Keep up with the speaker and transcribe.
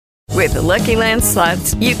With the Lucky Land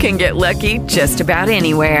Slots, you can get lucky just about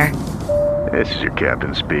anywhere. This is your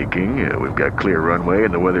captain speaking. We've got clear runway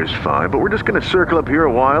and the weather's fine, but we're just going to circle up here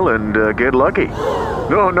a while and get lucky.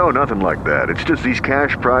 No, nothing like that. It's just these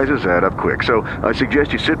cash prizes add up quick. So I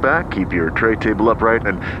suggest you sit back, keep your tray table upright,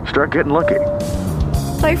 and start getting lucky.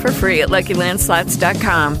 Play for free at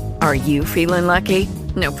LuckyLandSlots.com. Are you feeling lucky?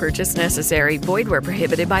 No purchase necessary. Void where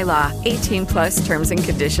prohibited by law. 18 plus terms and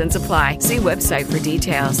conditions apply. See website for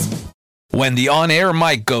details. When the on-air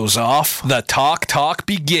mic goes off, the talk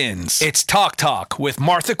begins. It's Talk with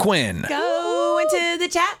Martha Quinn. Going to the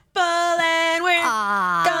chapel and we're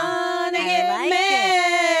gonna get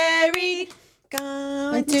married.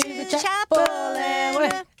 Going to the chapel and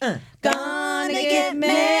we're gonna get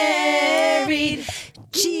married.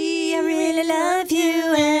 Gee, I really love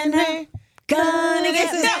you and we're gonna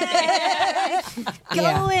get married.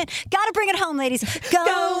 Going, gotta bring it home, ladies.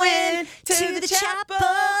 Going to the chapel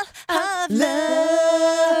of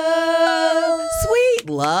love. Sweet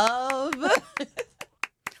love.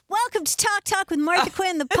 Welcome to Talk with Martha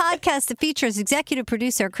Quinn, the podcast that features executive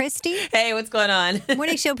producer Christy. Hey, what's going on?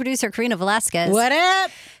 Morning show producer Karina Velasquez. What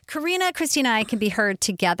up? Karina, Christy, and I can be heard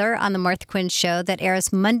together on the Martha Quinn Show that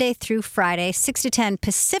airs Monday through Friday, 6 to 10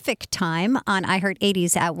 Pacific time on iHeart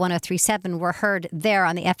 80s at 103.7. We're heard there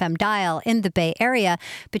on the FM dial in the Bay Area,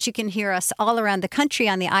 but you can hear us all around the country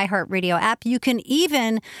on the iHeart Radio app. You can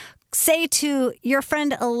even say to your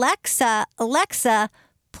friend Alexa,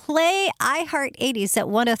 play iHeart 80s at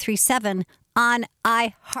 103.7 on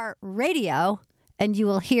iHeart Radio, and you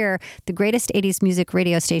will hear the greatest 80s music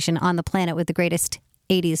radio station on the planet with the greatest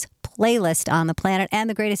 80s playlist on the planet and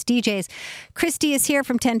the greatest DJs. Christy is here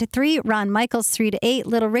from 10 to 3. Ron Michaels, 3 to 8.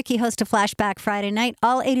 Little Ricky hosts a Flashback Friday night.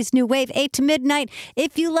 All 80s New Wave, 8 to midnight.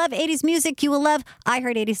 If you love 80s music, you will love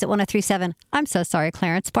iHeart 80s at 103.7. I'm so sorry,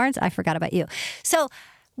 Clarence Barnes. I forgot about you. So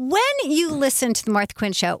when you listen to the Martha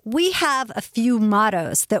Quinn Show, we have a few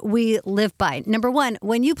mottos that we live by. Number one,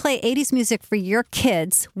 when you play 80s music for your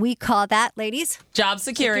kids, we call that, ladies? Job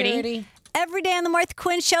security. Every day on the Martha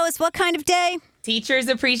Quinn Show is what kind of day? Teacher's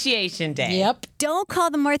Appreciation Day. Yep. Don't call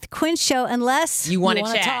the Martha Quinn Show unless You want to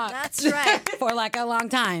wanna chat. talk. That's right. For like a long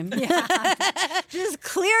time. Just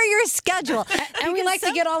clear your schedule. And we like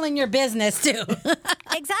to get all in your business, too.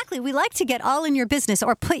 Exactly. We like to get all in your business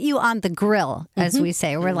or put you on the grill, as we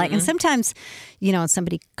say. We're like, and sometimes, when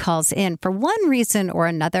somebody calls in for one reason or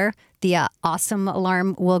another, the awesome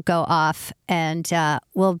alarm will go off and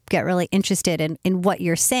we'll get really interested in what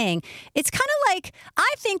you're saying. It's kind of like,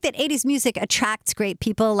 I think that 80s music attracts great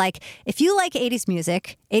people. Like, if you like 80s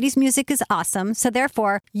music is awesome. So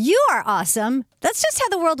therefore, you are awesome. That's just how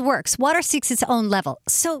the world works. Water seeks its own level.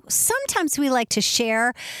 So sometimes we like to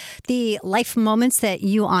share the life moments that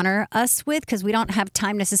you honor us with because we don't have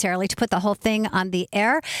time necessarily to put the whole thing on the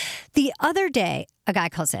air. The other day, a guy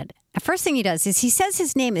calls in. The first thing he does is he says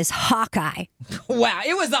his name is Hawkeye. Wow,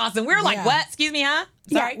 it was awesome. We were like, what? Excuse me, huh?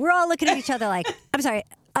 Sorry. Yeah, we're all looking at each other like, I'm sorry.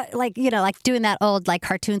 Like doing that old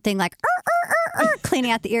cartoon thing, like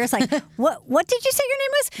cleaning out the ears. Like, what did you say your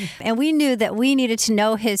name was? And we knew that we needed to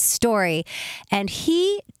know his story. And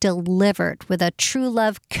he delivered with a true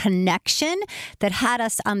love connection that had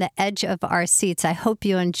us on the edge of our seats. I hope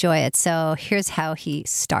you enjoy it. So here's how he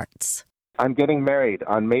starts. I'm getting married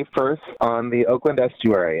on May 1st on the Oakland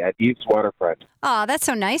Estuary at Eve's Waterfront. Oh, that's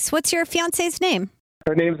so nice. What's your fiance's name?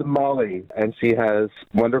 Her name's Molly, and she has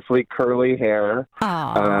wonderfully curly hair,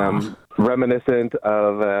 reminiscent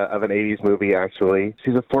of an 80s movie, actually.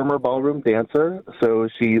 She's a former ballroom dancer, so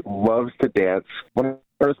she loves to dance. One of her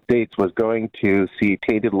first dates was going to see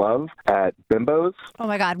Tainted Love at Bimbo's. Oh,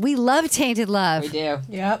 my God. We love Tainted Love. We do.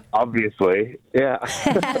 Yep. Obviously. Yeah.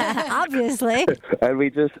 Obviously. And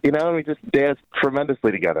we just danced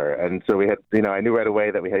tremendously together. And so we had, I knew right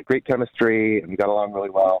away that we had great chemistry and we got along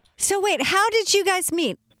really well. So wait, how did you guys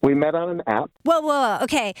meet? We met on an app. Whoa.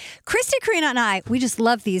 Okay. Christy, Karina, and I, we just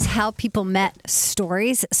love these how people met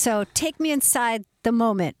stories. So take me inside the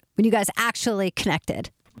moment when you guys actually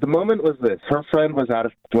connected. The moment was this. Her friend was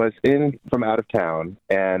from out of town,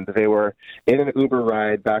 and they were in an Uber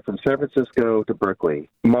ride back from San Francisco to Berkeley.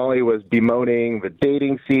 Molly was bemoaning the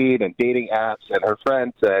dating scene and dating apps, and her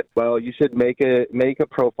friend said, well, you should make a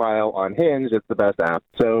profile on Hinge. It's the best app.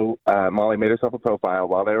 So Molly made herself a profile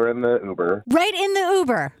while they were in the Uber. Right in the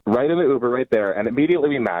Uber? Right in the Uber, right there. And immediately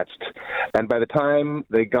we matched. And by the time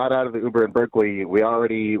they got out of the Uber in Berkeley, we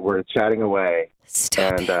already were chatting away.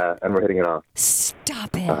 Stop and we're hitting it off. Stop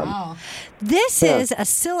it. This is a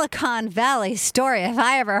Silicon Valley story, if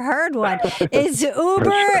I ever heard one. It's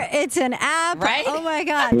Uber. It's an app. Right? Oh, my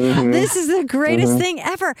God. This is the greatest thing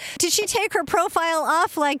ever. Did she take her profile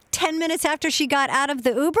off like 10 minutes after she got out of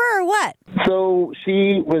the Uber or what? So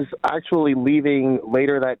she was actually leaving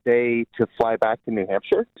later that day to fly back to New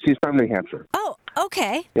Hampshire. She's from New Hampshire. Oh,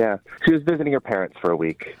 okay. Yeah. She was visiting her parents for a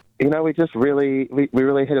week. You know, we just really, we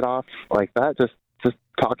really hit it off like that, just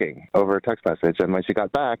talking over a text message. And when she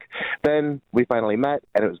got back, then we finally met,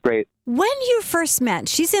 and it was great. When you first met,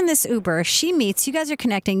 she's in this Uber, she meets, you guys are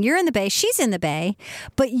connecting, you're in the Bay, she's in the Bay,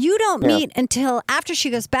 but you don't meet until after she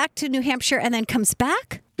goes back to New Hampshire and then comes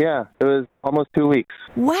back? Yeah, it was almost 2 weeks.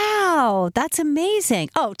 Wow, that's amazing.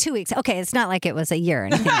 Oh, 2 weeks. Okay, it's not like it was a year or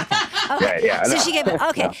anything like that. Okay. Yeah, so no. she came back.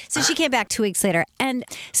 Okay, so she came back 2 weeks later. And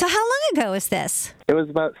so how long ago is this? It was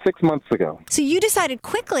about 6 months ago. So you decided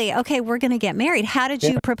quickly, okay, we're going to get married. How did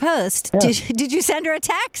you propose? Yeah. Did you send her a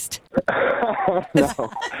text?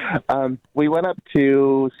 No. We went up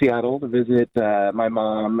to Seattle to visit my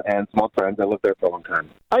mom and some old friends. I lived there for a long time.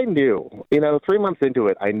 I knew, 3 months into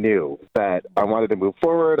it, I knew that I wanted to move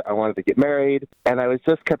forward. I wanted to get married. And I was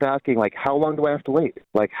just kept asking, like, how long do I have to wait?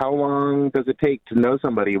 Like, how long does it take to know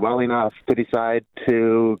somebody well enough to decide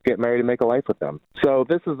to get married and make a life with them? So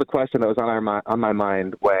this is the question that was on my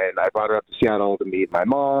mind when I brought her up to Seattle to meet my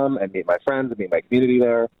mom and meet my friends and meet my community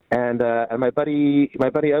there. And my buddy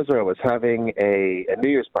Ezra was having a New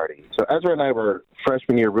Year's party. So Ezra and I were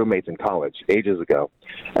freshman year roommates in college ages ago,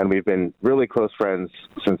 and we've been really close friends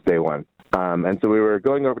since day one. And so we were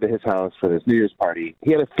going over to his house for this New Year's party.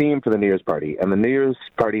 He had a theme for the New Year's party, and the New Year's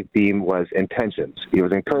party theme was intentions. He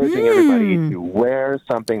was encouraging everybody to wear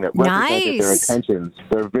something that represented their intentions,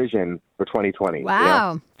 their vision for 2020. Wow.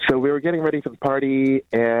 Yeah. So we were getting ready for the party,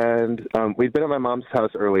 and we'd been at my mom's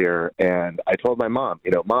house earlier, and I told my mom,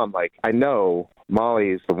 Mom, like, I know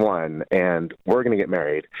Molly's the one, and we're going to get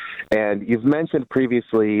married. And you've mentioned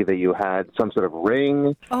previously that you had some sort of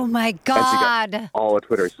ring. Oh, my God. And she got all of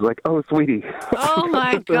Twitter. She's like, oh, sweetie. Oh,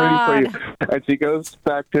 my God. And she goes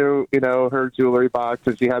back to, her jewelry box,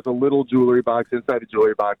 and she has a little jewelry box inside a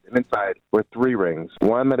jewelry box, and inside were 3 rings.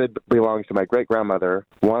 One that had belonged to my great-grandmother,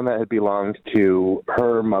 one that had belonged to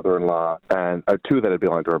her mother-in-law, and 2 that had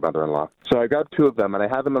belonged to her mother-in-law. So I grabbed 2 of them, and I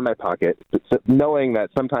had them in my pocket, knowing that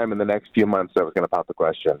sometime in the next few months I was going to pop the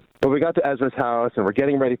question. But we got to Ezra's house, and we're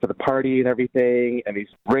getting ready for the party and everything, and these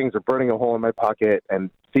rings are burning a hole in my pocket, and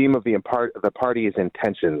theme of the party is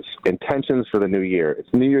intentions. Intentions for the new year. It's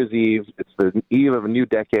New Year's Eve. It's the eve of a new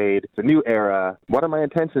decade. It's a new era. What are my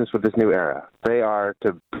intentions for this new era? They are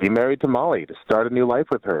to be married to Molly, to start a new life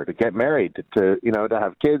with her, to get married, to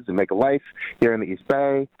have kids and make a life here in the East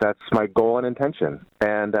Bay. That's my goal and intention.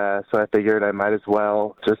 And so I figured I might as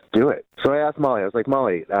well just do it. So I asked Molly. I was like,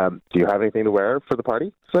 Molly, do you have anything to wear for the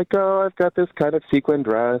party? She's like, oh, I've got this kind of sequin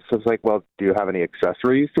dress. I was like, well, do you have any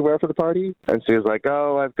accessories to wear for the party? And she was like,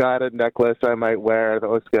 oh, I've got a necklace I might wear that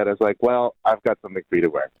looks good. I was like, well, I've got something for you to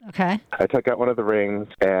wear. Okay. I took out one of the rings,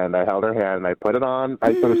 and I held her hand, and I put it on.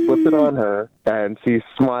 I sort of slipped it on her, and she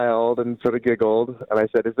smiled and sort of giggled. And I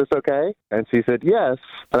said, is this okay? And she said, yes.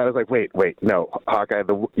 And I was like, wait, no, Hawkeye,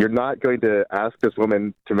 you're not going to ask this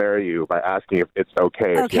woman to marry you by asking if it's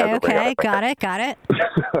okay. If she has a ring on her finger. Got it.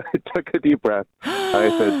 I took a deep breath. I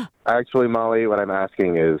said, actually, Molly, what I'm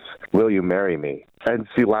asking is, will you marry me? And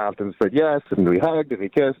she laughed and said yes, and we hugged and we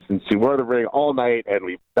kissed, and she wore the ring all night, and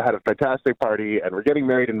we had a fantastic party, and we're getting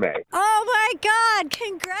married in May. Oh, my God.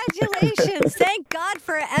 Congratulations. Thank God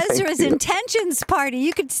for Ezra's intentions party.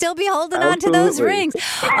 You could still be holding on to those rings.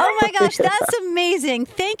 Oh, my gosh. That's amazing.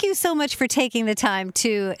 Thank you so much for taking the time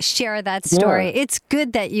to share that story. Yeah. It's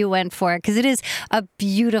good that you went for it because it is a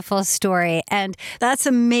beautiful story, and that's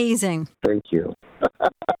amazing. Thank you.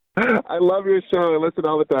 I love your show. I listen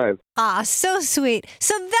all the time. Ah, so sweet.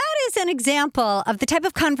 So that is an example of the type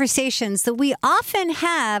of conversations that we often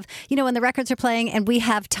have, when the records are playing and we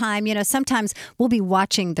have time. Sometimes we'll be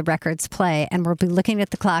watching the records play and we'll be looking at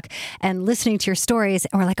the clock and listening to your stories.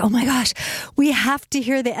 And we're like, oh my gosh, we have to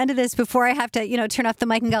hear the end of this before I have to, turn off the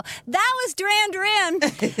mic and go, that was Duran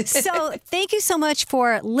Duran. So thank you so much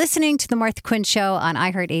for listening to the Martha Quinn Show on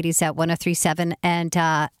iHeart 80s at 103.7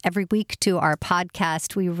 and every week to our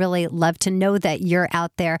podcast. We really really love to know that you're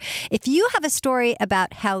out there. If you have a story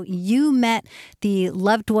about how you met the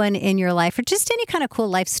loved one in your life, or just any kind of cool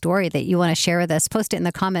life story that you want to share with us, post it in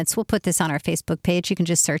the comments. We'll put this on our Facebook page. You can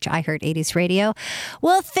just search I Heard 80s Radio.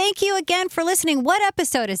 Well, thank you again for listening. What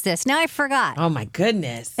episode is this? Now I forgot. Oh, my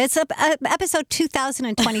goodness. It's episode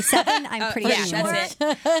 2027, I'm pretty sure. That's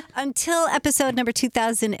it. Until episode number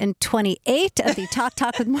 2028 of the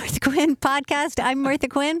Talk with Martha Quinn podcast, I'm Martha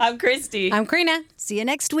Quinn. I'm Christy. I'm Karina. See you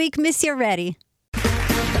next week. Miss you ready.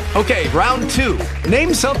 Okay, round two.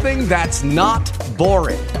 Name something that's not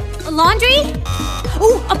boring. A laundry?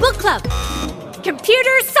 Ooh, a book club.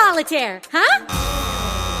 Computer solitaire, huh?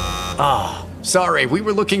 Ah, sorry, we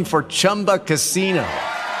were looking for Chumba Casino.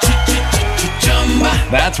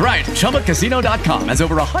 That's right, ChumbaCasino.com has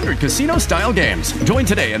over 100 casino-style games. Join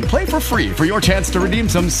today and play for free for your chance to redeem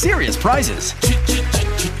some serious prizes.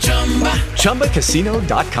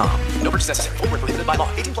 ChumbaCasino.com. No purchase necessary. Void where prohibited by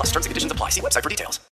law. 18+ terms and conditions apply. See website for details.